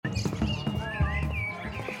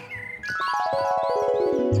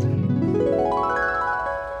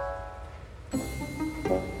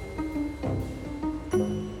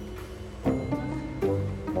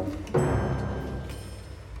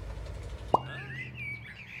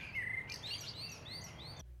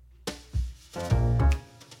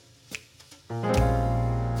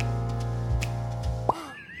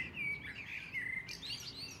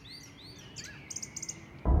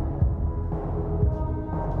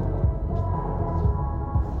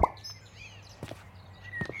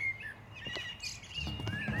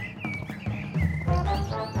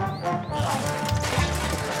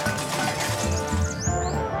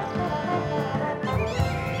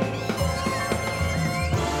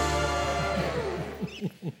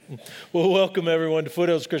Well, welcome everyone to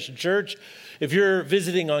Foothills Christian Church. If you're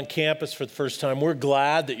visiting on campus for the first time, we're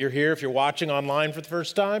glad that you're here. If you're watching online for the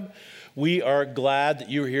first time, we are glad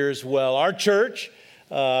that you're here as well. Our church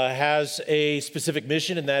has a specific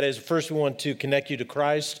mission, and that is first we want to connect you to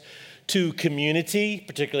Christ, to community,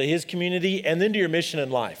 particularly his community, and then to your mission in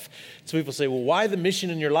life. So people say, well, why the mission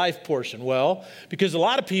in your life portion? Well, because a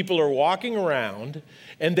lot of people are walking around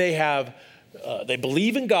and they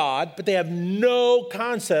believe in God, but they have no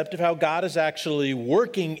concept of how God is actually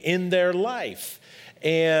working in their life.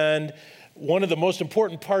 And one of the most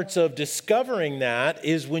important parts of discovering that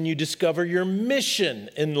is when you discover your mission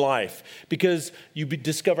in life, because you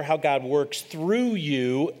discover how God works through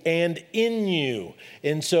you and in you.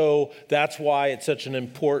 And so that's why it's such an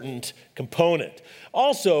important component.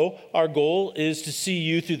 Also, our goal is to see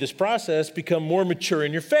you through this process become more mature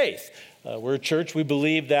in your faith. We're a church, we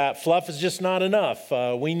believe that fluff is just not enough.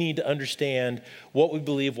 We need to understand what we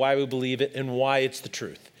believe, why we believe it, and why it's the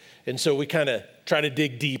truth. And so we kind of try to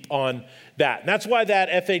dig deep on that. And that's why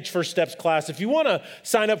that FH First Steps class, if you want to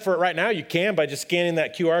sign up for it right now, you can by just scanning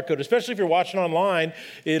that QR code, especially if you're watching online.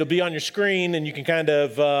 It'll be on your screen, and you can kind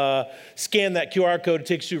of scan that QR code. It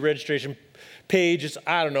takes you to registration page. It's,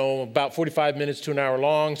 about 45 minutes to an hour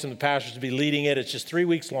long. Some of the pastors will be leading it. It's just 3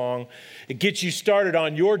 weeks long. It gets you started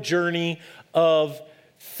on your journey of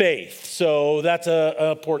faith. So that's an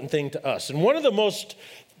important thing to us. And one of the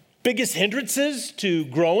biggest hindrances to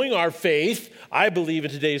growing our faith, I believe,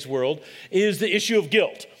 in today's world, is the issue of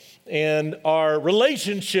guilt and our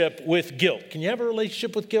relationship with guilt. Can you have a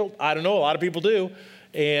relationship with guilt? I don't know. A lot of people do.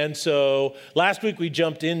 And so last week we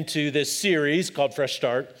jumped into this series called Fresh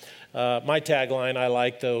Start. My tagline I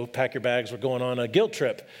like, though, pack your bags, we're going on a guilt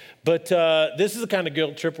trip. But this is the kind of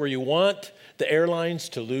guilt trip where you want the airlines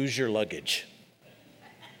to lose your luggage.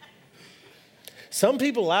 Some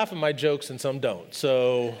people laugh at my jokes and some don't.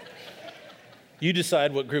 So you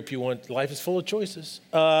decide what group you want. Life is full of choices.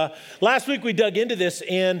 Last week we dug into this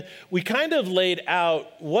and we kind of laid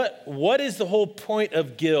out what is the whole point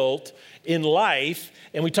of guilt in life.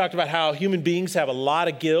 And we talked about how human beings have a lot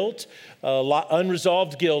of guilt.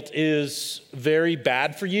 Unresolved guilt is very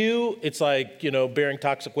bad for you. It's like, bearing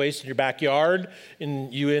toxic waste in your backyard,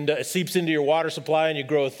 and it seeps into your water supply and you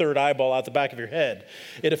grow a third eyeball out the back of your head.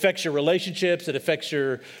 It affects your relationships. It affects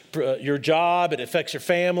your job. It affects your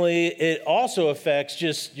family. It also affects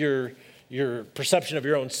just your perception of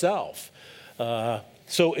your own self.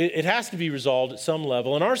 So it has to be resolved at some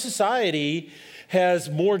level. And our society has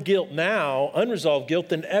more guilt now, unresolved guilt,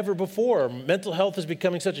 than ever before. Mental health is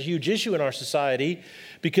becoming such a huge issue in our society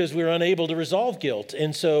because we're unable to resolve guilt.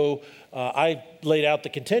 And so I laid out the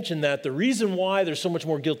contention that the reason why there's so much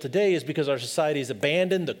more guilt today is because our society has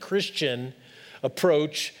abandoned the Christian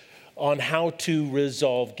approach on how to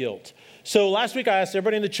resolve guilt. So last week I asked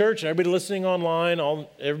everybody in the church and everybody listening online,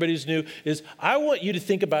 everybody who's new, I want you to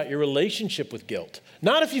think about your relationship with guilt.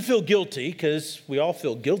 Not if you feel guilty, because we all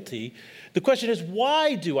feel guilty. The question is,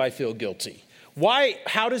 why do I feel guilty?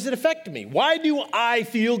 How does it affect me? Why do I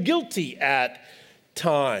feel guilty at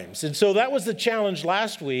times? And so that was the challenge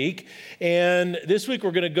last week. And this week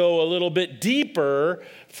we're going to go a little bit deeper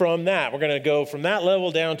from that. We're going to go from that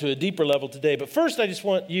level down to a deeper level today. But first, I just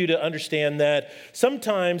want you to understand that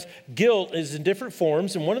sometimes guilt is in different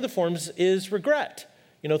forms. And one of the forms is regret.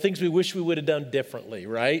 Things we wish we would have done differently,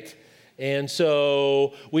 right? And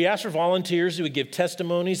so we asked for volunteers who would give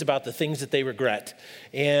testimonies about the things that they regret.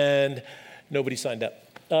 And nobody signed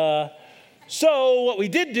up. So what we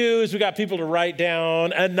did do is we got people to write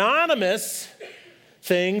down anonymous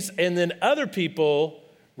things, and then other people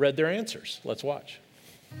read their answers. Let's watch.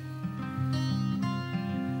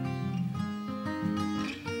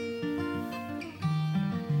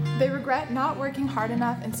 They regret not working hard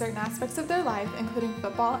enough in certain aspects of their life, including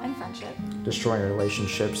football and friendship. Destroying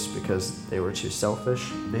relationships because they were too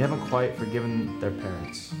selfish. They haven't quite forgiven their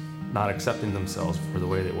parents. Not accepting themselves for the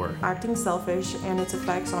way they were. Acting selfish and its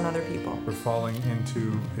effects on other people. For falling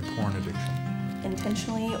into a porn addiction.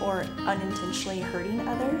 Intentionally or unintentionally hurting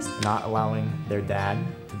others. Not allowing their dad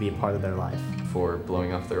to be a part of their life. For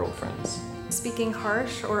blowing off their old friends. Speaking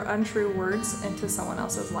harsh or untrue words into someone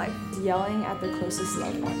else's life. Yelling at their closest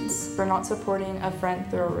loved ones. For not supporting a friend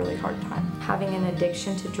through a really hard time. Having an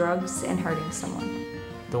addiction to drugs and hurting someone.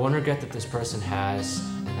 The one regret that this person has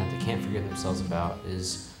and that they can't forgive themselves about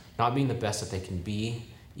is not being the best that they can be,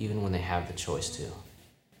 even when they have the choice to.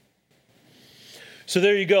 So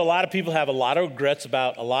there you go. A lot of people have a lot of regrets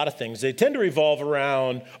about a lot of things. They tend to revolve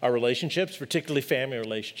around our relationships, particularly family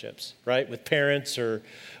relationships, right? With parents or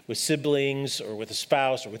with siblings or with a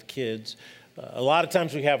spouse or with kids. A lot of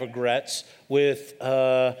times we have regrets with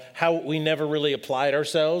how we never really applied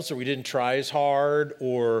ourselves, or we didn't try as hard,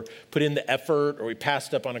 or put in the effort, or we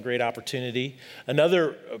passed up on a great opportunity.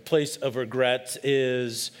 Another place of regrets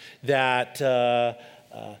is that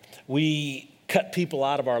we cut people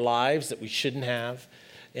out of our lives that we shouldn't have.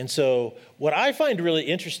 And so what I find really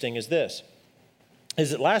interesting is this,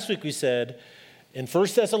 is that last week we said in 1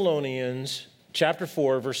 Thessalonians chapter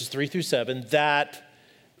 4, verses 3 through 7, that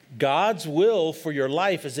God's will for your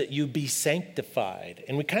life is that you be sanctified.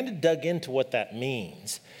 And we kind of dug into what that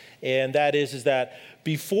means. And that is that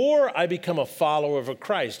before I become a follower of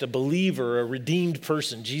Christ, a believer, a redeemed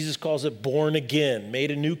person, Jesus calls it born again, made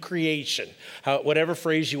a new creation, whatever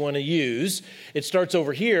phrase you want to use, it starts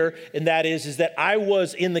over here, and that is that I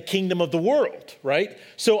was in the kingdom of the world, right?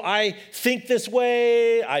 So I think this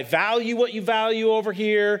way, I value what you value over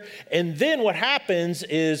here, and then what happens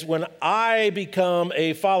is when I become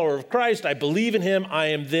a follower of Christ, I believe in him, I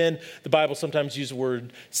am then, the Bible sometimes uses the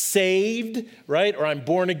word saved, right? Or I'm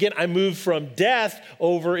born again, I move from death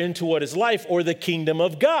over into what is life, or the kingdom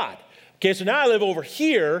of God. Okay, so now I live over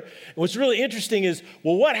here. And what's really interesting is,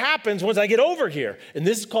 well, what happens once I get over here? And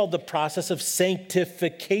this is called the process of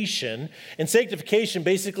sanctification. And sanctification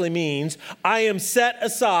basically means I am set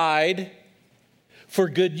aside for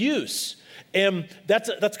good use. And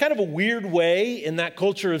that's kind of a weird way in that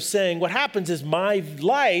culture of saying what happens is my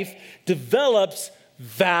life develops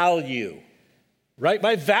value, right?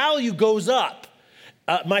 My value goes up.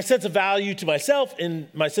 My sense of value to myself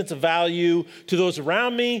and my sense of value to those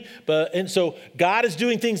around me. And so God is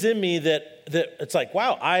doing things in me that it's like,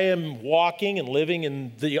 wow, I am walking and living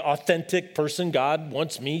in the authentic person God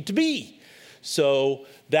wants me to be. So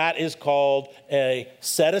that is called a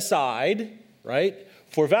set aside, right,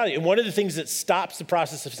 for value. And one of the things that stops the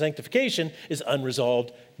process of sanctification is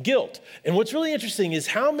unresolved guilt. And what's really interesting is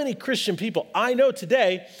how many Christian people I know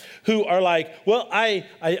today who are like, well,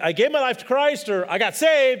 I gave my life to Christ, or I got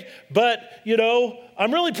saved, but,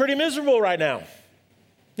 I'm really pretty miserable right now.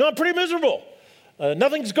 No, I'm pretty miserable.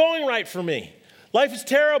 Nothing's going right for me. Life is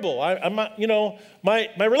terrible. My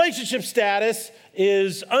relationship status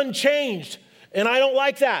is unchanged, and I don't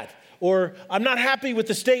like that. Or I'm not happy with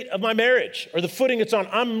the state of my marriage or the footing it's on.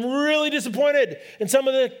 I'm really disappointed in some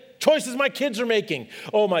of the choices my kids are making.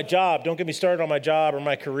 Oh, my job. Don't get me started on my job or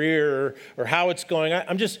my career or how it's going.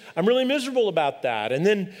 I'm really miserable about that. And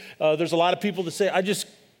then there's a lot of people that say, I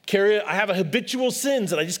have a habitual sins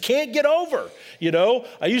that I just can't get over.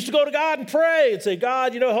 I used to go to God and pray and say,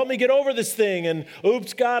 God, help me get over this thing. And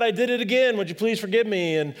oops, God, I did it again. Would you please forgive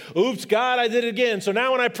me? And oops, God, I did it again. So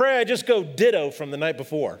now when I pray, I just go ditto from the night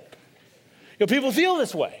before. People feel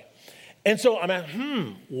this way. And so I'm at,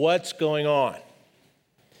 what's going on?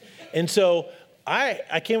 And so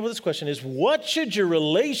I came up with this question is, what should your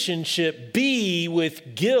relationship be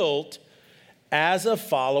with guilt as a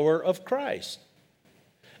follower of Christ?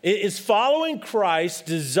 Is following Christ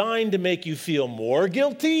designed to make you feel more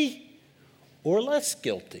guilty or less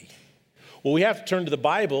guilty? Well, we have to turn to the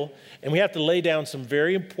Bible, and we have to lay down some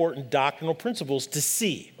very important doctrinal principles to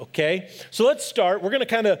see, okay? So let's start. We're going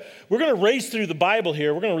to race through the Bible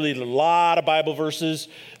here. We're going to read a lot of Bible verses.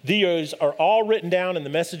 These are all written down in the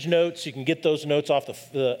message notes. You can get those notes off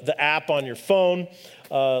the app on your phone.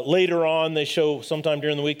 Later on, they show sometime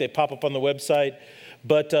during the week, they pop up on the website.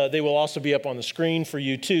 But they will also be up on the screen for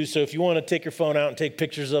you too. So if you want to take your phone out and take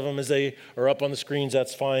pictures of them as they are up on the screens,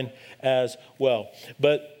 that's fine as well.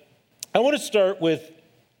 But I want to start with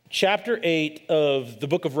chapter 8 of the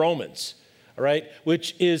book of Romans, all right,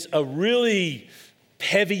 which is a really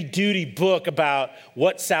heavy-duty book about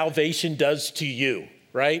what salvation does to you,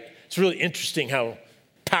 right? It's really interesting how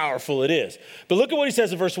powerful it is. But look at what he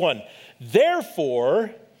says in verse 1.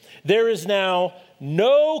 Therefore, there is now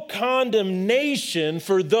no condemnation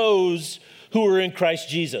for those who are in Christ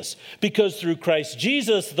Jesus, because through Christ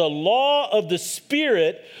Jesus, the law of the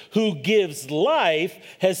Spirit who gives life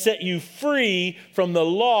has set you free from the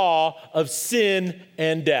law of sin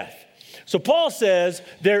and death. So Paul says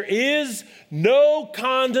there is no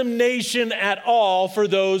condemnation at all for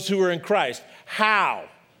those who are in Christ. How?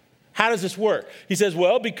 How does this work? He says,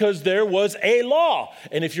 well, because there was a law.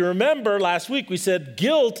 And if you remember last week, we said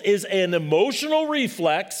guilt is an emotional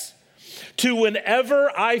reflex to whenever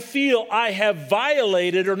I feel I have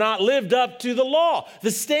violated or not lived up to the law, the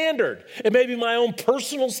standard. It may be my own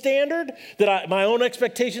personal standard, my own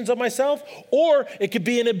expectations of myself, or it could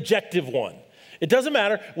be an objective one. It doesn't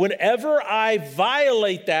matter. Whenever I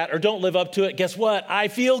violate that or don't live up to it, guess what? I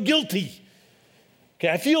feel guilty. Okay,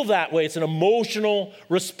 I feel that way. It's an emotional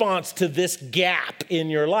response to this gap in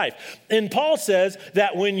your life. And Paul says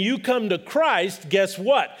that when you come to Christ, guess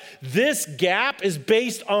what? This gap is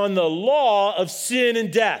based on the law of sin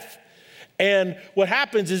and death. And what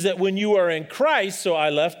happens is that when you are in Christ, so I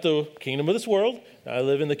left the kingdom of this world, I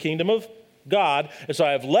live in the kingdom of God, and so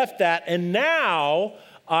I have left that, and now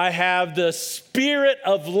I have the Spirit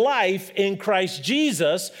of life in Christ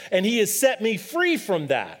Jesus, and he has set me free from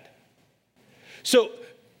that. So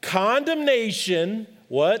condemnation,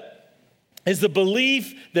 what? Is the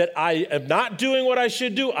belief that I am not doing what I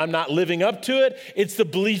should do. I'm not living up to it. It's the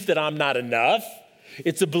belief that I'm not enough.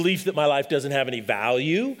 It's a belief that my life doesn't have any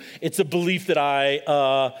value. It's a belief that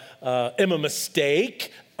I am a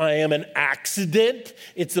mistake. I am an accident.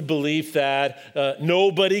 It's a belief that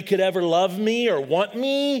nobody could ever love me or want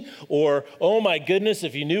me, or, oh my goodness,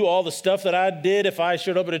 if you knew all the stuff that I did, if I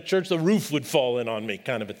showed up at a church, the roof would fall in on me,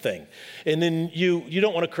 kind of a thing. And then you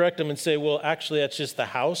don't want to correct them and say, well, actually, that's just the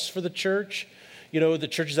house for the church. You know, the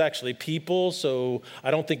church is actually people, so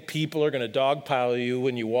I don't think people are going to dogpile you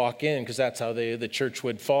when you walk in, because that's how the church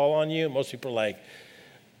would fall on you. Most people are like,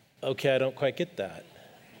 okay, I don't quite get that.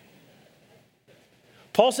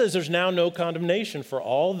 Paul says there's now no condemnation for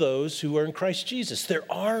all those who are in Christ Jesus. There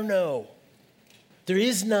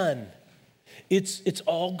is none. It's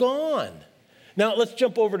all gone. Now let's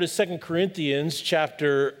jump over to 2 Corinthians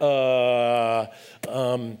chapter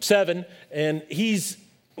 7, and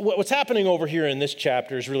what's happening over here in this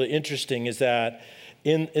chapter is really interesting. Is that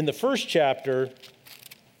in the first chapter,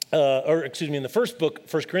 in the first book,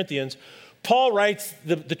 1 Corinthians, Paul writes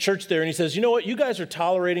the church there, and he says, you know what? You guys are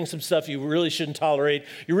tolerating some stuff you really shouldn't tolerate.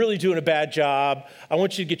 You're really doing a bad job. I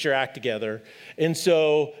want you to get your act together. And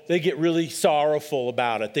so they get really sorrowful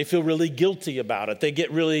about it. They feel really guilty about it. They get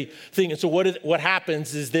really thinking. So what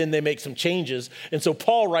happens is then they make some changes. And so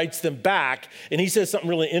Paul writes them back, and he says something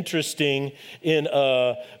really interesting in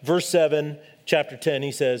verse 7, chapter 10.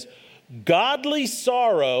 He says, godly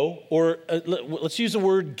sorrow, or let's use the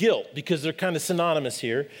word guilt because they're kind of synonymous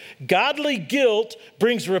here. Godly guilt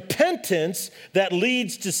brings repentance that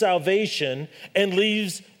leads to salvation and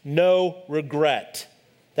leaves no regret.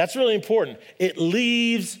 That's really important. It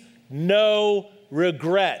leaves no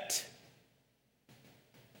regret.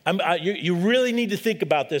 You really need to think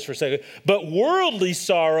about this for a second. But worldly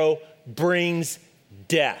sorrow brings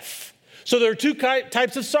death. So there are two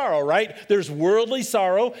types of sorrow, right? There's worldly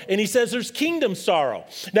sorrow, and he says there's kingdom sorrow.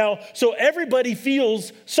 Now, so everybody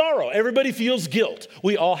feels sorrow. Everybody feels guilt.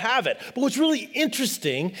 We all have it. But what's really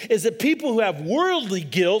interesting is that people who have worldly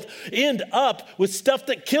guilt end up with stuff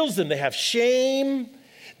that kills them. They have shame.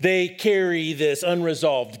 They carry this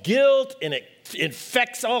unresolved guilt, and it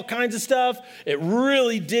infects all kinds of stuff. It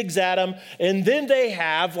really digs at them. And then they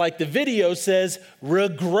have, like the video says,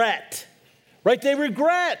 regret. Right? They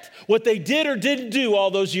regret what they did or didn't do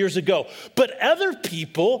all those years ago. But other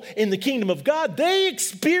people in the kingdom of God, they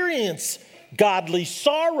experience godly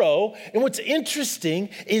sorrow. And what's interesting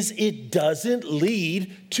is it doesn't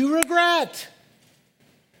lead to regret.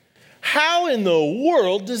 How in the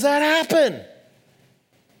world does that happen?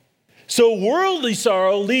 So worldly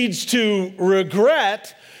sorrow leads to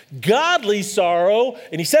regret. Godly sorrow,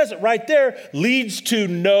 and he says it right there, leads to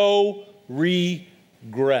no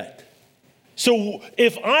regret. So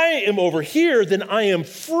if I am over here, then I am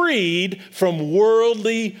freed from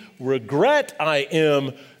worldly regret. I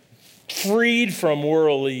am freed from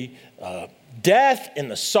worldly death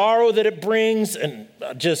and the sorrow that it brings and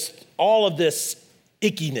just all of this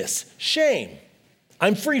ickiness, shame.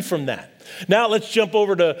 I'm free from that. Now let's jump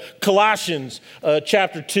over to Colossians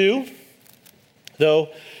chapter 2, though.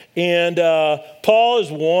 And Paul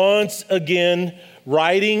is once again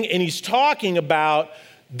writing, and he's talking about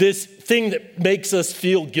this thing that makes us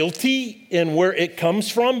feel guilty and where it comes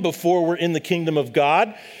from before we're in the kingdom of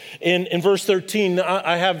God. In verse 13,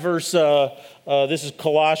 I have verse, this is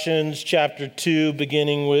Colossians chapter 2,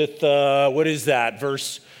 beginning with, what is that?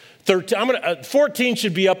 Verse 13. 14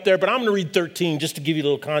 should be up there, but I'm going to read 13 just to give you a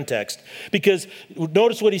little context. Because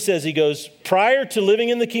notice what he says. He goes, prior to living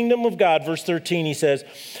in the kingdom of God, verse 13, he says,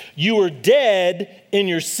 you were dead in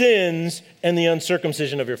your sins and the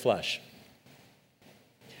uncircumcision of your flesh.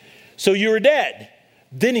 So you were dead.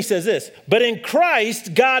 Then he says this, but in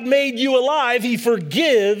Christ, God made you alive. He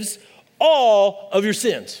forgives all of your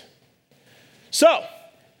sins. So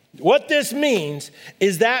What this means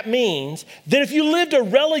is that if you lived a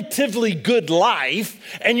relatively good life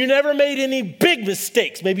and you never made any big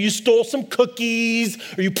mistakes, maybe you stole some cookies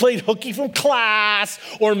or you played hooky from class,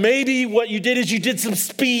 or maybe what you did is you did some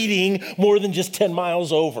speeding more than just 10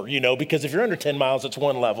 miles over, because if you're under 10 miles, it's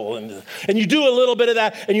one level. And you do a little bit of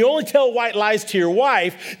that and you only tell white lies to your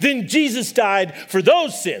wife, then Jesus died for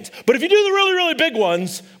those sins. But if you do the really, really big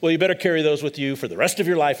ones, well, you better carry those with you for the rest of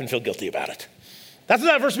your life and feel guilty about it. That's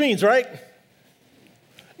what that verse means, right?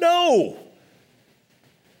 No.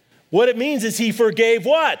 What it means is he forgave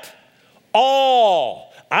what?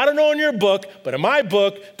 All. I don't know in your book, but in my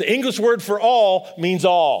book, the English word for all means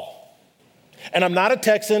all. And I'm not a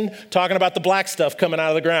Texan talking about the black stuff coming out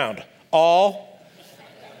of the ground. All.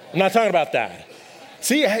 I'm not talking about that.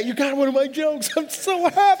 See, you got one of my jokes. I'm so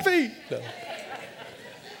happy. No.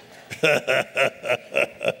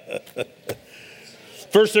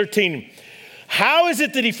 Verse 13. How is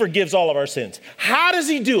it that he forgives all of our sins? How does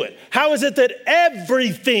he do it? How is it that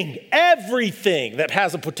everything that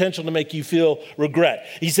has a potential to make you feel regret?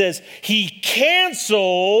 He says, he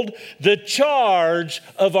canceled the charge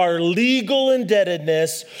of our legal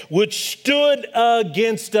indebtedness, which stood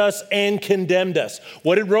against us and condemned us.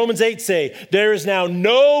 What did Romans 8 say? There is now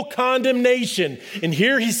no condemnation. And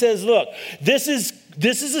here he says, look, this is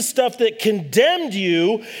the stuff that condemned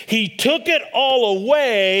you. He took it all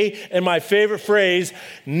away, and my favorite phrase,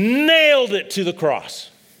 nailed it to the cross.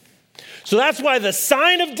 So that's why the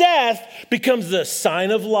sign of death becomes the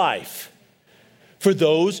sign of life for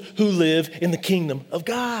those who live in the kingdom of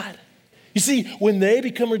God. You see, when they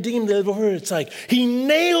become redeemed, it's like he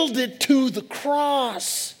nailed it to the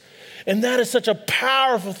cross. And that is such a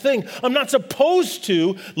powerful thing. I'm not supposed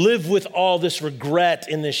to live with all this regret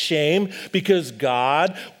and this shame because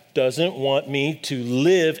God doesn't want me to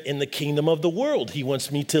live in the kingdom of the world. He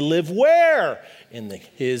wants me to live where? In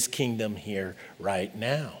his kingdom here right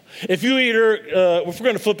now. If we're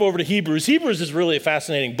going to flip over to Hebrews. Hebrews is really a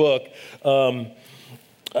fascinating book.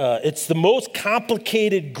 It's the most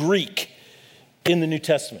complicated Greek in the New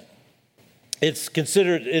Testament. It's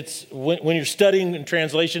considered, when you're studying in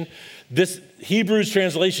translation, this Hebrews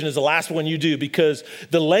translation is the last one you do because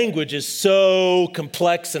the language is so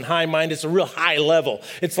complex and high-minded. It's a real high level.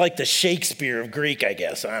 It's like the Shakespeare of Greek, I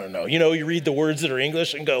guess. I don't know. You read the words that are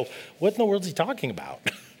English and go, what in the world is he talking about?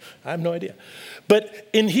 I have no idea. But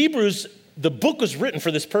in Hebrews, the book was written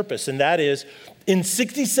for this purpose, and that is in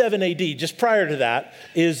 67 AD, just prior to that,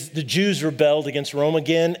 is the Jews rebelled against Rome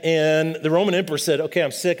again, and the Roman emperor said, okay,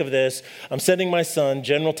 I'm sick of this. I'm sending my son,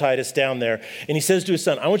 General Titus, down there, and he says to his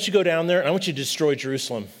son, I want you to go down there, and I want you to destroy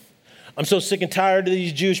Jerusalem. I'm so sick and tired of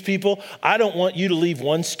these Jewish people. I don't want you to leave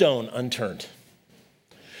one stone unturned.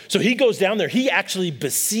 So he goes down there. He actually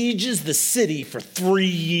besieges the city for 3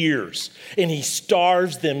 years, and he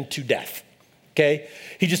starves them to death, okay?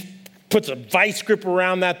 He just puts a vice grip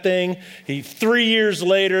around that thing. 3 years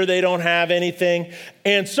later, they don't have anything.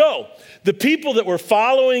 And so the people that were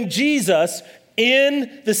following Jesus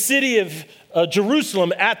in the city of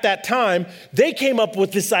Jerusalem at that time, they came up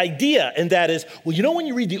with this idea, and that is, well, when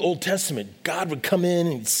you read the Old Testament, God would come in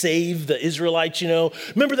and save the Israelites,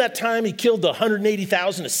 Remember that time he killed the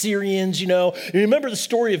 180,000 Assyrians, You remember the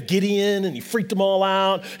story of Gideon, and he freaked them all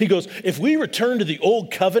out? He goes, if we return to the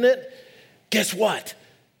Old Covenant, guess what?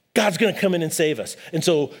 God's going to come in and save us. And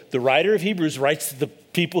so the writer of Hebrews writes to the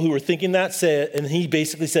people who are thinking that, and he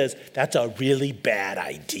basically says, that's a really bad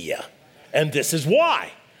idea. And this is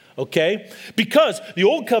why, okay? Because the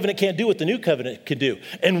old covenant can't do what the new covenant can do.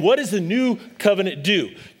 And what does the new covenant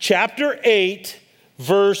do? Chapter 8,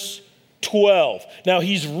 verse 12. Now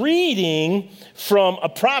he's reading from a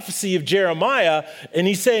prophecy of Jeremiah, and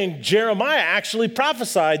he's saying Jeremiah actually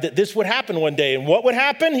prophesied that this would happen one day. And what would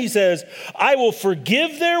happen? He says, I will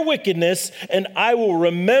forgive their wickedness and I will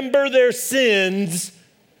remember their sins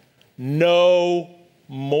no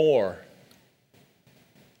more.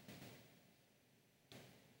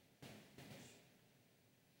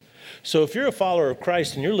 So if you're a follower of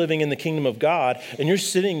Christ and you're living in the kingdom of God and you're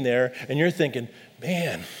sitting there and you're thinking,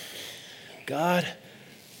 man, God,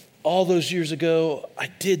 all those years ago, I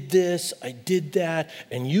did this, I did that,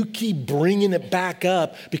 and you keep bringing it back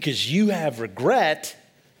up because you have regret.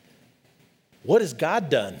 What has God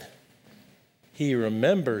done? He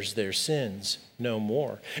remembers their sins no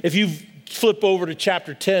more. If you flip over to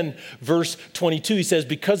chapter 10, verse 22, he says,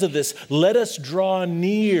 because of this, let us draw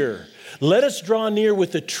near. Let us draw near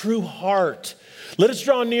with a true heart. Let us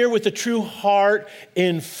draw near with a true heart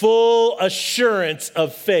in full assurance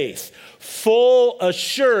of faith. Full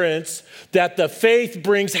assurance that the faith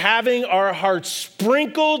brings, having our hearts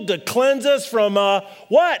sprinkled to cleanse us from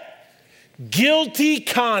what? guilty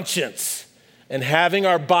conscience, and having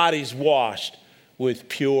our bodies washed with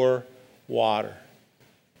pure water.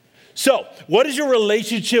 So, what is your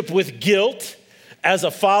relationship with guilt as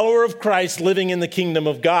a follower of Christ living in the kingdom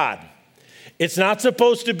of God? It's not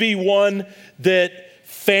supposed to be one that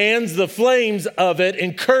fans the flames of it,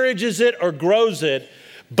 encourages it, or grows it,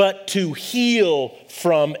 but to heal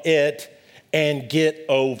from it and get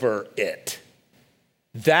over it.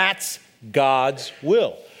 That's God's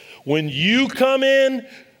will. When you come in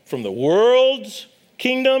from the world's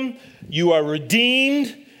kingdom, you are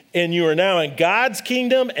redeemed and you are now in God's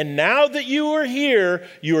kingdom. And now that you are here,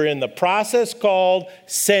 you are in the process called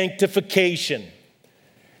sanctification.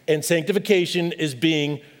 And sanctification is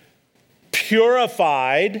being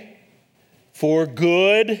purified for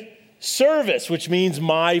good service, which means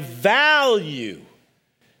my value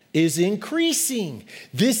is increasing.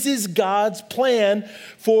 This is God's plan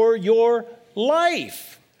for your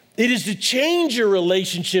life. It is to change your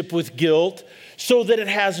relationship with guilt so that it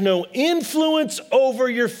has no influence over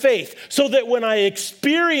your faith. So that when I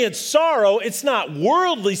experience sorrow, it's not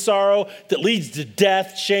worldly sorrow that leads to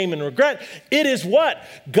death, shame, and regret. It is what?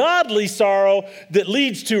 Godly sorrow that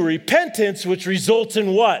leads to repentance, which results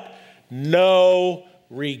in what? No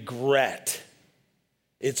regret.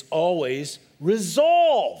 It's always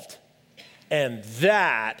resolved. And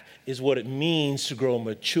that is what it means to grow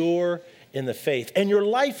mature in the faith. And your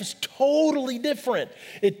life is totally different.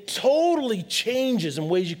 It totally changes in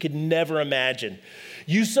ways you could never imagine.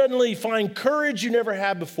 You suddenly find courage you never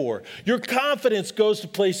had before. Your confidence goes to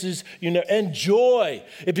places and joy.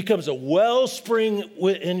 It becomes a wellspring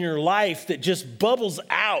in your life that just bubbles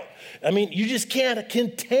out. I mean, you just can't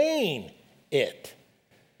contain it.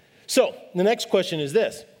 So the next question is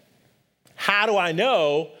this: how do I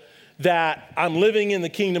know that I'm living in the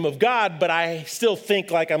kingdom of God, but I still think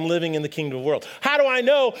like I'm living in the kingdom of the world? How do I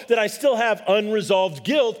know that I still have unresolved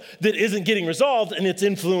guilt that isn't getting resolved and it's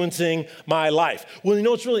influencing my life? Well, you know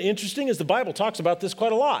what's really interesting is the Bible talks about this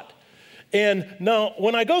quite a lot. And now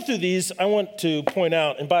when I go through these, I want to point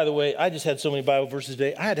out, and by the way, I just had so many Bible verses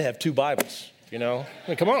today, I had to have 2 Bibles, I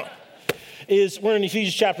mean, come on. We're in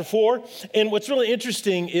Ephesians chapter 4, and what's really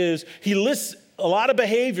interesting is he lists a lot of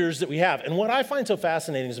behaviors that we have. And what I find so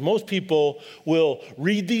fascinating is most people will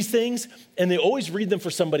read these things and they always read them for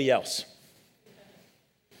somebody else.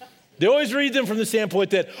 They always read them from the standpoint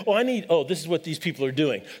that, this is what these people are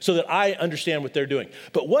doing, so that I understand what they're doing.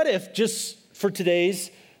 But what if, just for today's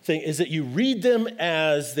thing, is that you read them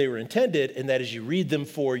as they were intended, and that is you read them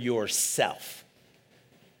for yourself.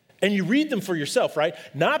 And you read them for yourself, right?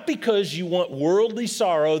 Not because you want worldly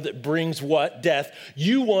sorrow that brings what? Death.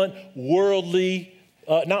 You want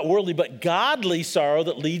not worldly, but godly sorrow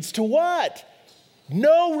that leads to what?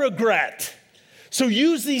 No regret. So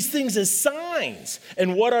use these things as signs.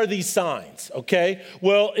 And what are these signs? Okay.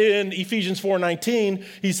 Well, in Ephesians 4:19,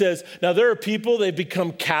 he says, now there are people, they've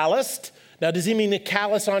become calloused. Now, does he mean the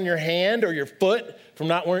callus on your hand or your foot from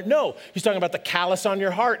not wearing? No, he's talking about the callus on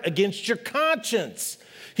your heart against your conscience.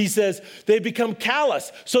 He says they become callous.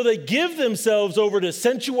 So they give themselves over to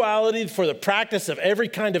sensuality for the practice of every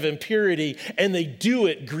kind of impurity, and they do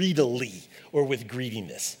it greedily or with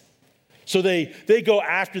greediness. So they go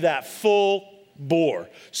after that full bore.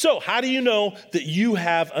 So how do you know that you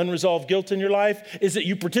have unresolved guilt in your life? Is that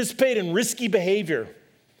you participate in risky behavior.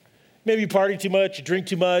 Maybe you party too much, you drink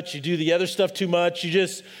too much, you do the other stuff too much,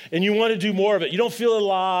 and you want to do more of it. You don't feel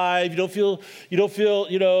alive, you don't feel,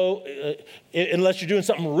 unless you're doing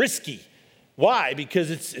something risky. Why? Because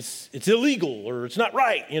it's illegal or it's not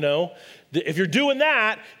right, If you're doing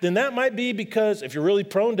that, then that might be because if you're really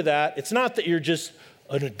prone to that, it's not that you're just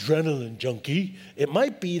an adrenaline junkie. It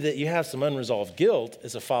might be that you have some unresolved guilt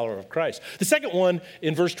as a follower of Christ. The second one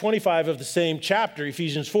in verse 25 of the same chapter,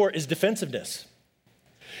 Ephesians 4, is defensiveness.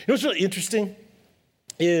 You know what's really interesting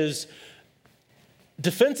is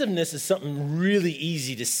defensiveness is something really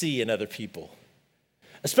easy to see in other people,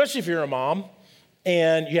 especially if you're a mom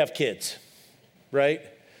and you have kids, right?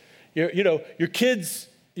 Your kids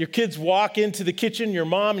walk into the kitchen, your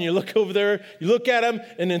mom, and you look over there, you look at them,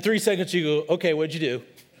 and in 3 seconds you go, okay, what'd you do?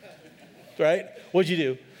 Right? What'd you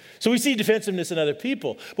do? So we see defensiveness in other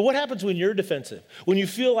people. But what happens when you're defensive? When you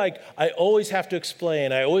feel like I always have to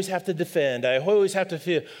explain, I always have to defend, I always have to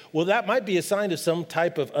feel, well, that might be a sign of some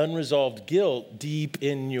type of unresolved guilt deep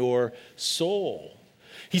in your soul.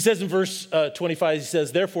 He says in verse 25, he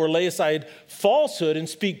says, therefore lay aside falsehood and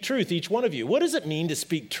speak truth, each one of you. What does it mean to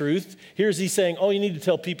speak truth? Here's he saying, you need to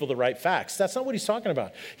tell people the right facts. That's not what he's talking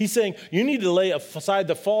about. He's saying you need to lay aside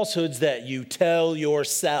the falsehoods that you tell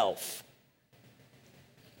yourself.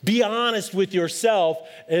 Be honest with yourself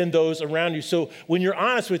and those around you. So when you're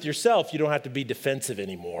honest with yourself, you don't have to be defensive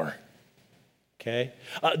anymore. Okay?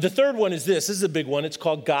 The third one is this. This is a big one. It's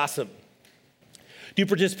called gossip. Do you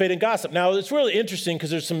participate in gossip? Now, it's really interesting because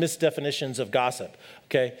there's some misdefinitions of gossip.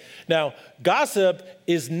 Okay? Now, gossip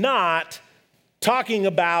is not talking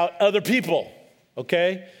about other people.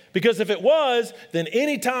 Okay? Because if it was, then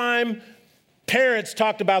anytime parents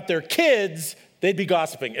talked about their kids, they'd be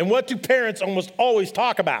gossiping. And what do parents almost always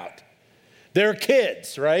talk about? Their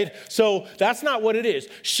kids, right? So that's not what it is.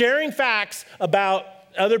 Sharing facts about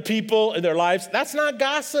other people and their lives, that's not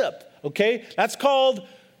gossip, okay? That's called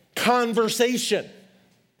conversation.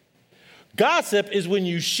 Gossip is when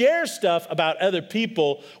you share stuff about other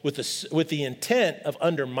people with the intent of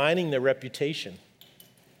undermining their reputation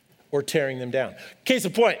or tearing them down. Case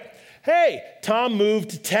in point, hey, Tom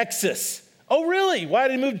moved to Texas. Oh, really? Why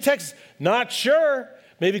did he move to Texas? Not sure.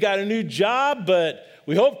 Maybe got a new job, but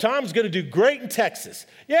we hope Tom's going to do great in Texas.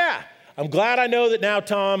 Yeah, I'm glad I know that now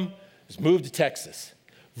Tom has moved to Texas.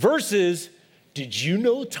 Versus, did you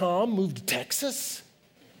know Tom moved to Texas?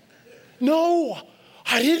 No,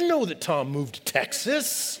 I didn't know that Tom moved to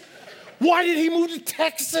Texas. Why did he move to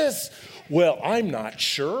Texas? Well, I'm not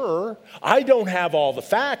sure. I don't have all the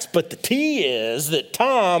facts, but the tea is that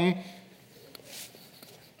Tom...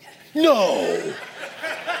 No.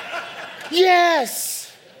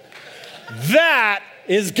 Yes. That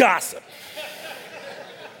is gossip.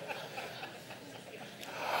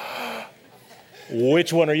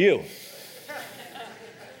 Which one are you?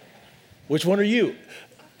 Which one are you?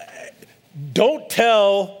 Don't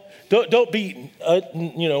be,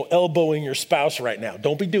 elbowing your spouse right now.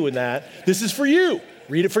 Don't be doing that. This is for you.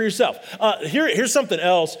 Read it for yourself. Here's something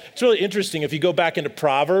else. It's really interesting. If you go back into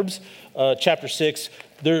Proverbs, chapter 6,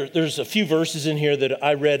 there's a few verses in here that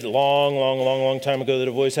I read long time ago that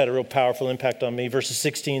have always had a real powerful impact on me, verses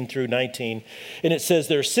 16 through 19. And it says,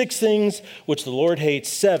 there are 6 things which the Lord hates,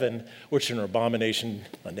 7 which are an abomination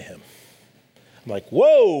unto him. I'm like,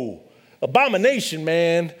 whoa, abomination,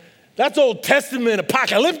 man. That's Old Testament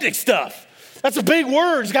apocalyptic stuff. That's a big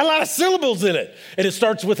word. It's got a lot of syllables in it. And it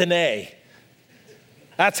starts with an A.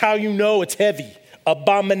 That's how you know it's heavy.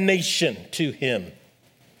 Abomination to him.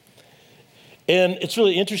 And it's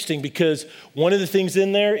really interesting because one of the things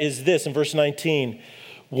in there is this, in verse 19.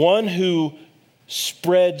 One who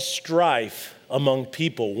spreads strife among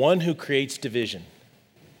people. One who creates division.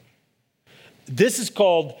 This is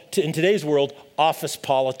called, in today's world, office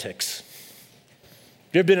politics.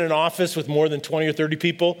 You ever been in an office with more than 20 or 30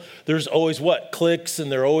 people? There's always cliques,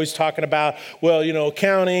 and they're always talking about,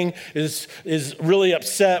 accounting is really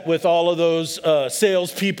upset with all of those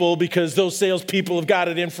salespeople because those salespeople have got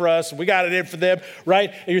it in for us, and we got it in for them,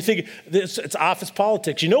 right? And you're thinking, it's office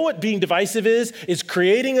politics. You know what being divisive is? It's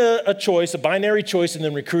creating a choice, a binary choice, and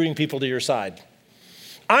then recruiting people to your side.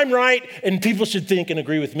 I'm right, and people should think and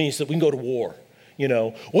agree with me so that we can go to war.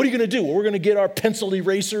 What are you going to do? Well, we're going to get our pencil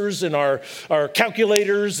erasers and our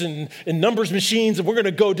calculators and numbers machines, and we're going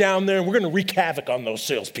to go down there and we're going to wreak havoc on those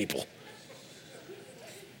salespeople.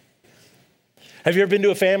 Have you ever been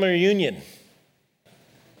to a family reunion?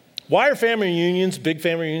 Why are family reunions, big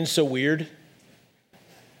family reunions, so weird?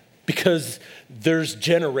 Because there's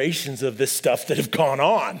generations of this stuff that have gone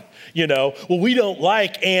on. Well, we don't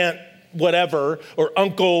like Aunt whatever, or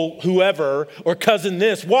uncle whoever, or cousin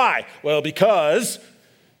this. Why? Well, because,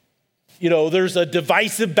 there's a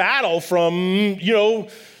divisive battle from,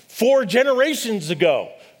 4 generations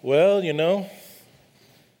ago. Well,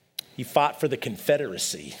 he fought for the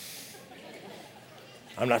Confederacy.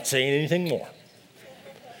 I'm not saying anything more.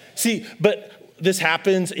 See, but this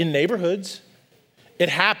happens in neighborhoods. It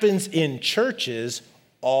happens in churches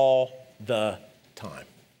all the time.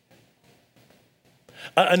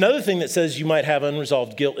 Another thing that says you might have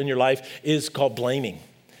unresolved guilt in your life is called blaming.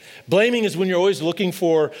 Blaming is when you're always looking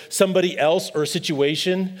for somebody else or a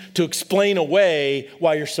situation to explain away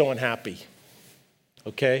why you're so unhappy.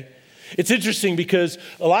 Okay? It's interesting because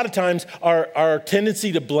a lot of times our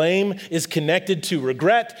tendency to blame is connected to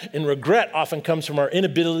regret, and regret often comes from our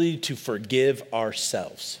inability to forgive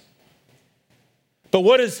ourselves. But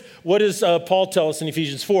what does Paul tell us in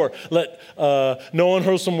Ephesians 4? Let no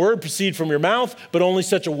unwholesome word proceed from your mouth, but only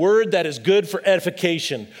such a word that is good for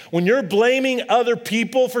edification. When you're blaming other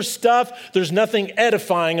people for stuff, there's nothing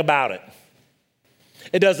edifying about it.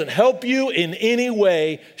 It doesn't help you in any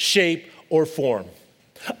way, shape, or form.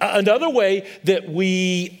 Another way that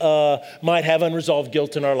we might have unresolved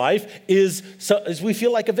guilt in our life is we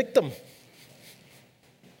feel like a victim.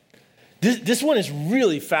 This one is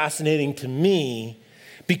really fascinating to me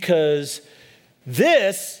because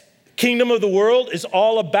this kingdom of the world is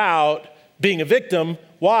all about being a victim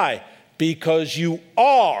Why? Because you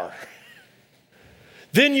are.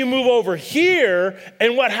 Then you move over here,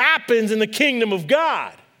 and what happens in the kingdom of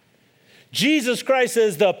God? Jesus Christ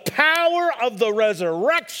says the power of the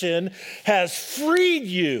resurrection has freed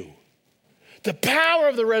you. The power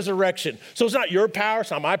of the resurrection. So it's not your power,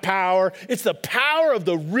 it's not my power. It's the power of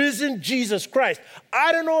the risen Jesus Christ.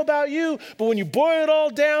 I don't know about you, but when you boil it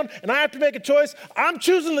all down and I have to make a choice, I'm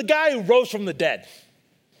choosing the guy who rose from the dead.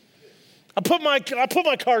 I put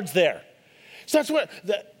my cards there. So that's what,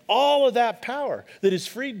 all of that power that has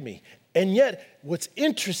freed me. And yet, what's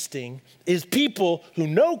interesting is people who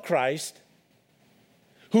know Christ,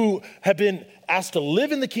 who have been asked to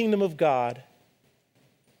live in the kingdom of God,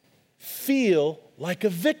 feel like a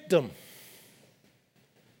victim.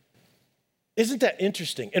 Isn't that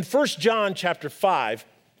interesting? In 1 John chapter 5,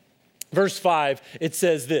 verse 5, it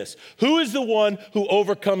says this: who is the one who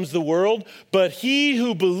overcomes the world but he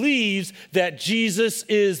who believes that Jesus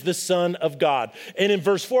is the Son of God? And in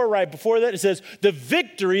verse 4, right before that, it says, the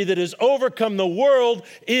victory that has overcome the world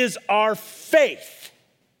is our faith.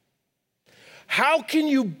 How can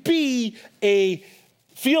you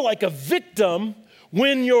feel like a victim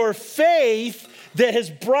when your faith that has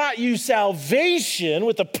brought you salvation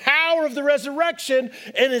with the power of the resurrection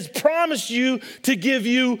and has promised you to give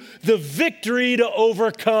you the victory to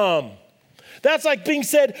overcome? That's like being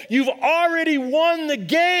said, you've already won the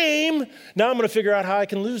game. Now I'm going to figure out how I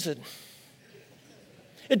can lose it.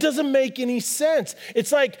 It doesn't make any sense.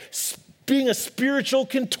 It's like being a spiritual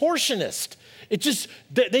contortionist.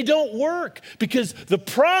 They don't work because the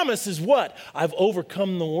promise is what? I've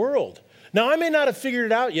overcome the world. Now, I may not have figured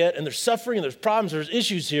it out yet, and there's suffering, and there's problems, there's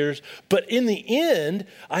issues here, but in the end,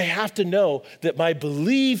 I have to know that my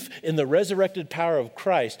belief in the resurrected power of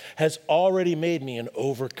Christ has already made me an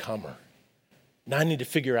overcomer. Now I need to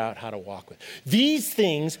figure out how to walk with. These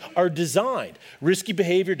things are designed: risky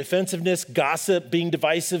behavior, defensiveness, gossip, being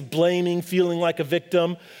divisive, blaming, feeling like a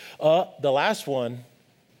victim. The last one,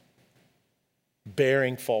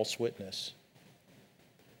 bearing false witness.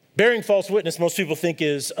 Bearing false witness, most people think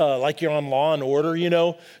is like you're on Law and Order, you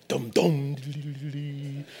know.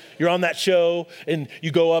 You're on that show and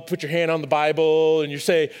you go up, put your hand on the Bible and you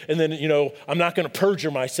say, and then, I'm not going to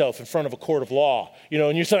perjure myself in front of a court of law.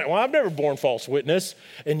 And you're saying, well, I've never borne false witness.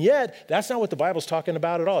 And yet, that's not what the Bible's talking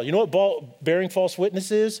about at all. You know what bearing false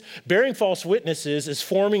witness is? Bearing false witness is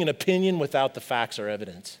forming an opinion without the facts or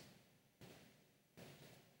evidence.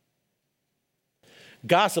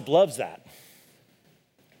 Gossip loves that.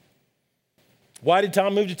 Why did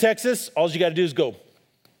Tom move to Texas? All you got to do is go.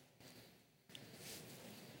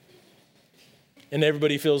 And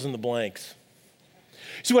everybody fills in the blanks.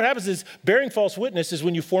 See, what happens is bearing false witness is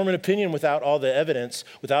when you form an opinion without all the evidence,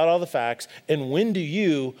 without all the facts. And when do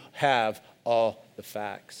you have all the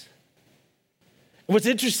facts? And what's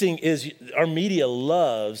interesting is our media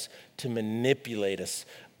loves to manipulate us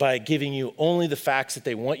by giving you only the facts that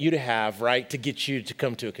they want you to have, right, to get you to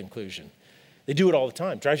come to a conclusion. They do it all the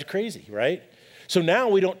time. Drives you crazy, right? So now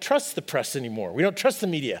we don't trust the press anymore. We don't trust the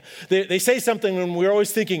media. They say something and we're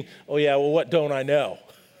always thinking, oh yeah, well, what don't I know,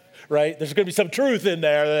 right? There's going to be some truth in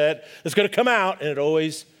there that's going to come out, and it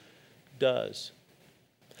always does.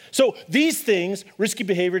 So these things, risky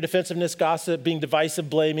behavior, defensiveness, gossip, being divisive,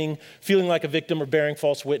 blaming, feeling like a victim, or bearing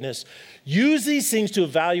false witness, use these things to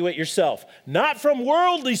evaluate yourself. Not from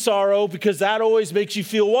worldly sorrow, because that always makes you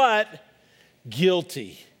feel what?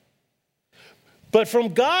 Guilty. But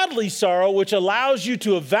from godly sorrow, which allows you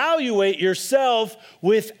to evaluate yourself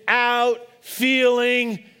without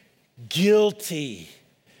feeling guilty.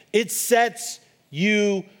 It sets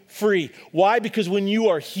you free. Why? Because when you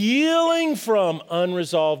are healing from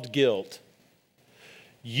unresolved guilt,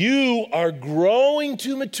 you are growing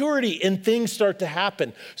to maturity and things start to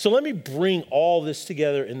happen. So let me bring all this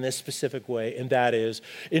together in this specific way, and that is,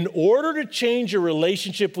 in order to change your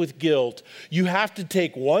relationship with guilt, you have to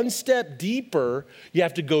take one step deeper, you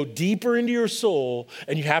have to go deeper into your soul,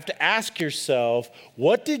 and you have to ask yourself,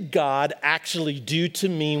 what did God actually do to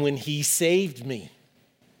me when he saved me?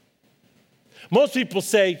 Most people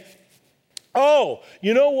say, oh,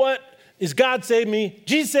 you know what? Is God saved me?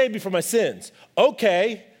 Jesus saved me from my sins.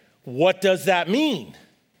 Okay, what does that mean?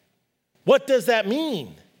 What does that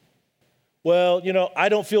mean? Well, I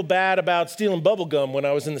don't feel bad about stealing bubble gum when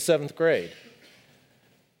I was in the 7th grade.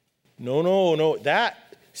 No.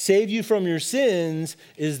 That save you from your sins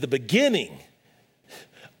is the beginning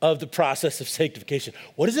of the process of sanctification.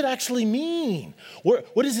 What does it actually mean?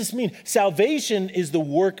 What does this mean? Salvation is the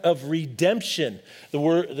work of redemption.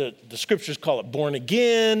 The scriptures call it born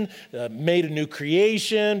again, made a new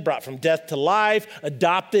creation, brought from death to life,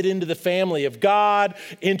 adopted into the family of God,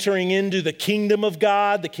 entering into the kingdom of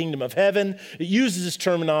God, the kingdom of heaven. It uses this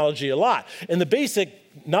terminology a lot. And the basic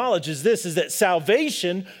knowledge is this, is that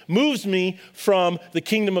salvation moves me from the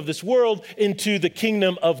kingdom of this world into the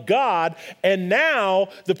kingdom of God. And now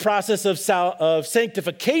the process of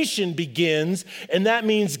sanctification begins. And that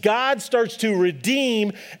means God starts to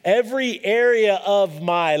redeem every area of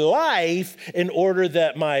my life in order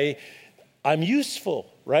that I'm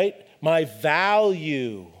useful, right? My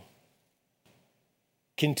value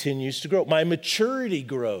continues to grow. My maturity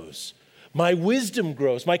grows. My wisdom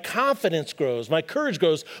grows, my confidence grows, my courage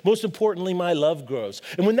grows, most importantly, my love grows.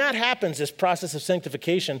 And when that happens, this process of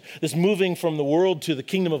sanctification, this moving from the world to the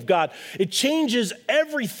kingdom of God, it changes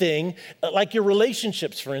everything, like your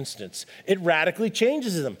relationships, for instance. It radically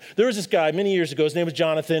changes them. There was this guy many years ago, his name was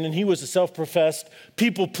Jonathan, and he was a self-professed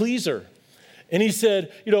people pleaser. And he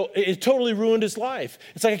said, it totally ruined his life.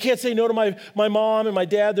 It's like, I can't say no to my mom and my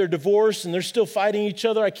dad. They're divorced and they're still fighting each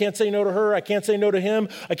other. I can't say no to her. I can't say no to him.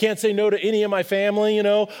 I can't say no to any of my family.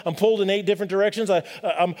 I'm pulled in 8 different directions.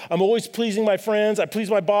 I'm always pleasing my friends. I please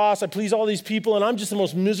my boss. I please all these people. And I'm just the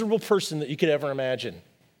most miserable person that you could ever imagine.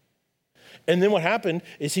 And then what happened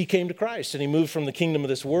is he came to Christ and he moved from the kingdom of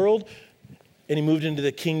this world and he moved into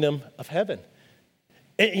the kingdom of heaven.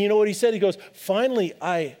 And you know what he said? He goes, finally,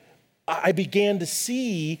 I began to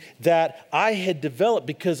see that I had developed,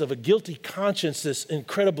 because of a guilty conscience, this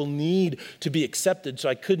incredible need to be accepted, so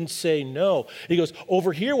I couldn't say no. He goes,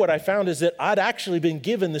 over here what I found is that I'd actually been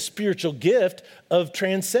given the spiritual gift of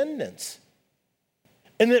transcendence.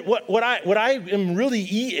 And that what I am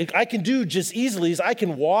really, I can do just easily is I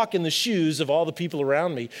can walk in the shoes of all the people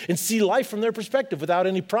around me and see life from their perspective without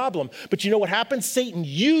any problem. But you know what happened? Satan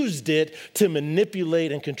used it to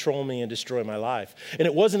manipulate and control me and destroy my life. And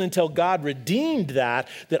it wasn't until God redeemed that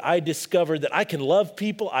I discovered that I can love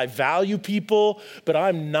people, I value people, but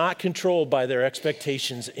I'm not controlled by their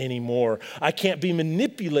expectations anymore. I can't be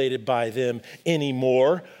manipulated by them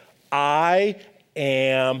anymore. I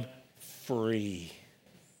am free.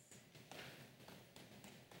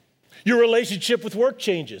 Your relationship with work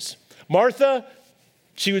changes. Martha,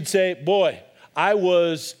 she would say, boy, I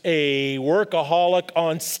was a workaholic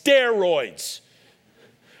on steroids,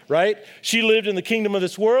 right? She lived in the kingdom of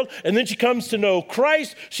this world, and then she comes to know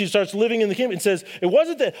Christ. She starts living in the kingdom and says, it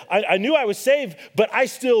wasn't that I knew I was saved, but I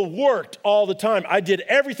still worked all the time. I did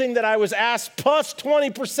everything that I was asked, plus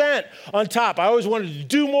 20% on top. I always wanted to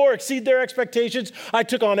do more, exceed their expectations. I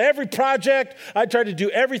took on every project. I tried to do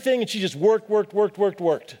everything, and she just worked.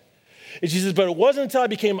 And she says, but it wasn't until I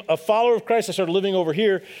became a follower of Christ, I started living over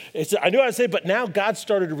here. I knew I was saved, but now God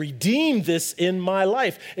started to redeem this in my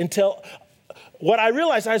life until what I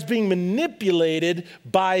realized, I was being manipulated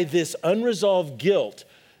by this unresolved guilt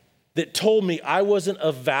that told me I wasn't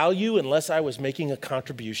of value unless I was making a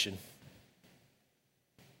contribution.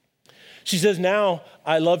 She says, now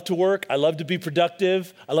I love to work. I love to be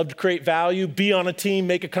productive. I love to create value, be on a team,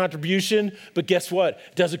 make a contribution. But guess what?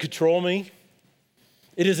 It doesn't control me.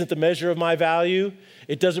 It isn't the measure of my value.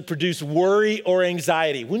 It doesn't produce worry or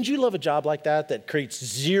anxiety. Wouldn't you love a job like that creates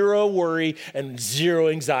zero worry and zero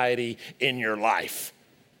anxiety in your life?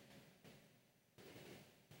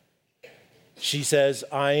 She says,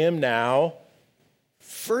 I am now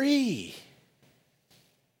free.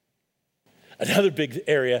 Another big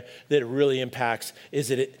area that it really impacts is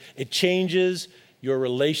that it changes your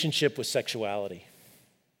relationship with sexuality.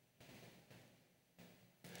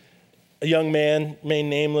 A young man,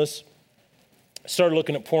 remain nameless, started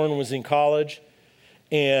looking at porn when he was in college,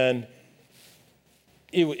 and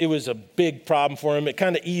it was a big problem for him. It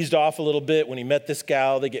kind of eased off a little bit when he met this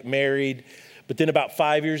gal. They get married, but then about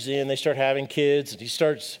 5 years in, they start having kids, and he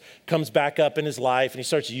comes back up in his life, and he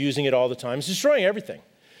starts using it all the time. It's destroying everything,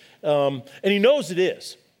 and he knows it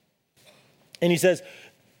is. And he says,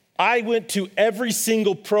 I went to every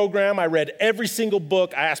single program. I read every single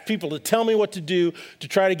book. I asked people to tell me what to do to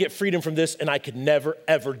try to get freedom from this, and I could never,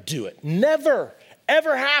 ever do it. Never,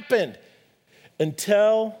 ever happened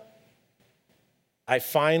until I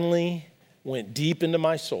finally went deep into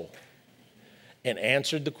my soul and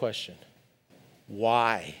answered the question,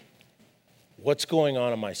 why? What's going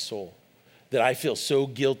on in my soul that I feel so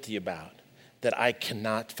guilty about that I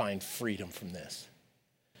cannot find freedom from this?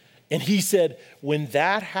 And he said, when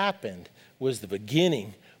that happened was the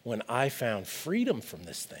beginning when I found freedom from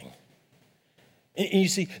this thing. And you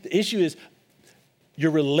see, the issue is your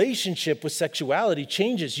relationship with sexuality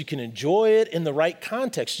changes. You can enjoy it in the right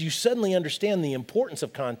context. You suddenly understand the importance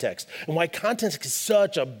of context and why context is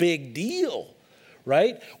such a big deal,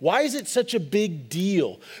 right? Why is it such a big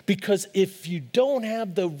deal? Because if you don't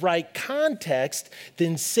have the right context,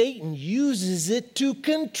 then Satan uses it to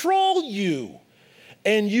control you.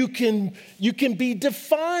 And you can be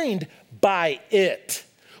defined by it.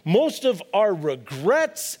 Most of our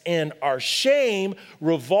regrets and our shame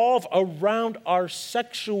revolve around our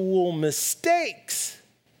sexual mistakes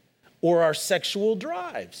or our sexual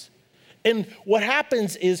drives. And what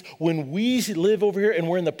happens is when we live over here and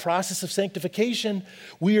we're in the process of sanctification,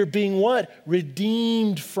 we are being what?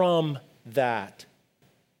 Redeemed from that.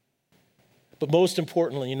 But most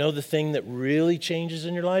importantly, you know the thing that really changes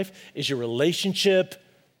in your life is your relationship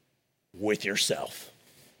with yourself.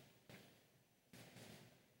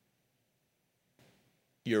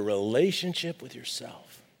 Your relationship with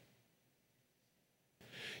yourself.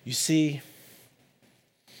 You see,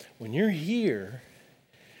 when you're here,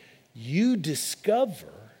 you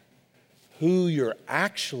discover who you're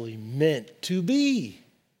actually meant to be.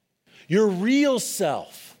 Your real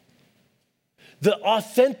self. The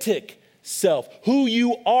authentic self. Who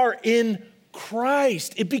you are in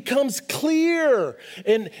Christ. It becomes clear.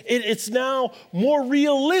 And it's now more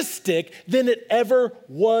realistic than it ever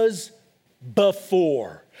was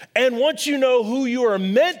before. And once you know who you are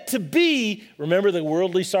meant to be, remember the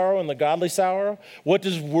worldly sorrow and the godly sorrow? What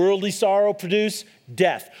does worldly sorrow produce?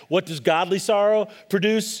 Death. What does godly sorrow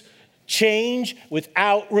produce? Change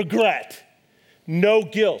without regret. No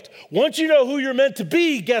guilt. Once you know who you're meant to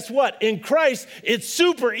be, guess what? In Christ, it's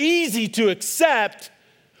super easy to accept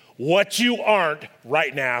what you aren't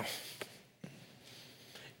right now.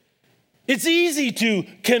 It's easy to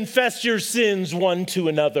confess your sins one to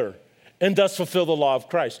another and thus fulfill the law of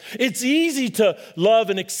Christ. It's easy to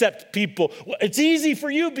love and accept people. It's easy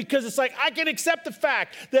for you because it's like, I can accept the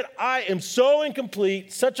fact that I am so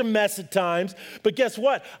incomplete, such a mess at times, but guess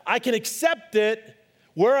what? I can accept it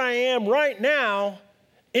where I am right now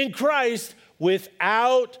in Christ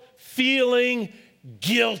without feeling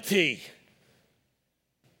guilty.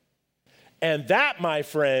 And that, my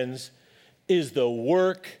friends, is the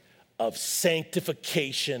work of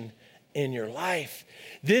sanctification in your life.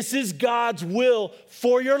 This is God's will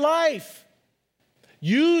for your life.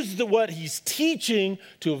 Use what he's teaching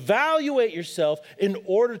to evaluate yourself in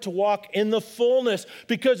order to walk in the fullness.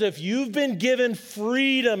 Because if you've been given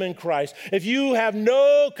freedom in Christ, if you have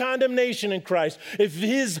no condemnation in Christ, if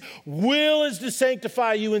his will is to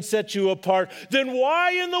sanctify you and set you apart, then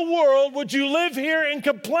why in the world would you live here and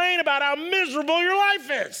complain about how miserable your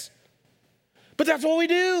life is? But that's what we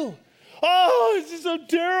do. Oh, this is so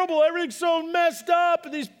terrible. Everything's so messed up,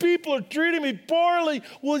 and these people are treating me poorly.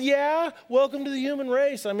 Well, yeah, welcome to the human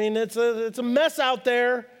race. I mean, it's a mess out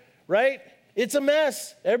there, right? It's a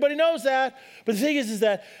mess. Everybody knows that. But the thing is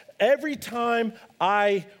that every time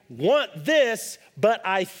I want this, but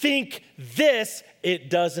I think this,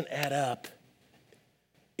 it doesn't add up.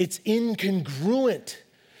 It's incongruent.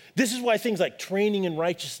 This is why things like training in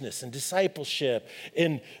righteousness and discipleship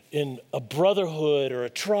in a brotherhood or a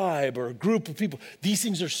tribe or a group of people, these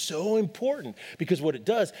things are so important because what it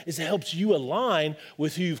does is it helps you align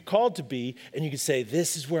with who you've called to be, and you can say,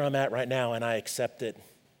 this is where I'm at right now and I accept it.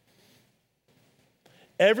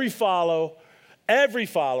 Every follower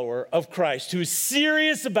of Christ who is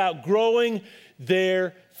serious about growing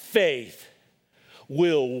their faith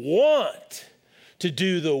will want to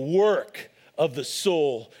do the work of the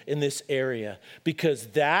soul in this area, because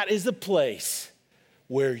that is the place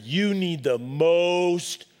where you need the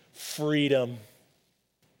most freedom.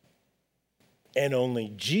 And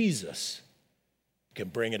only Jesus can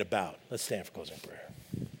bring it about. Let's stand for closing prayer.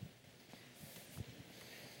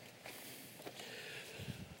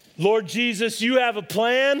 Lord Jesus, you have a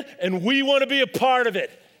plan, and we want to be a part of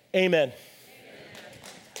it. Amen.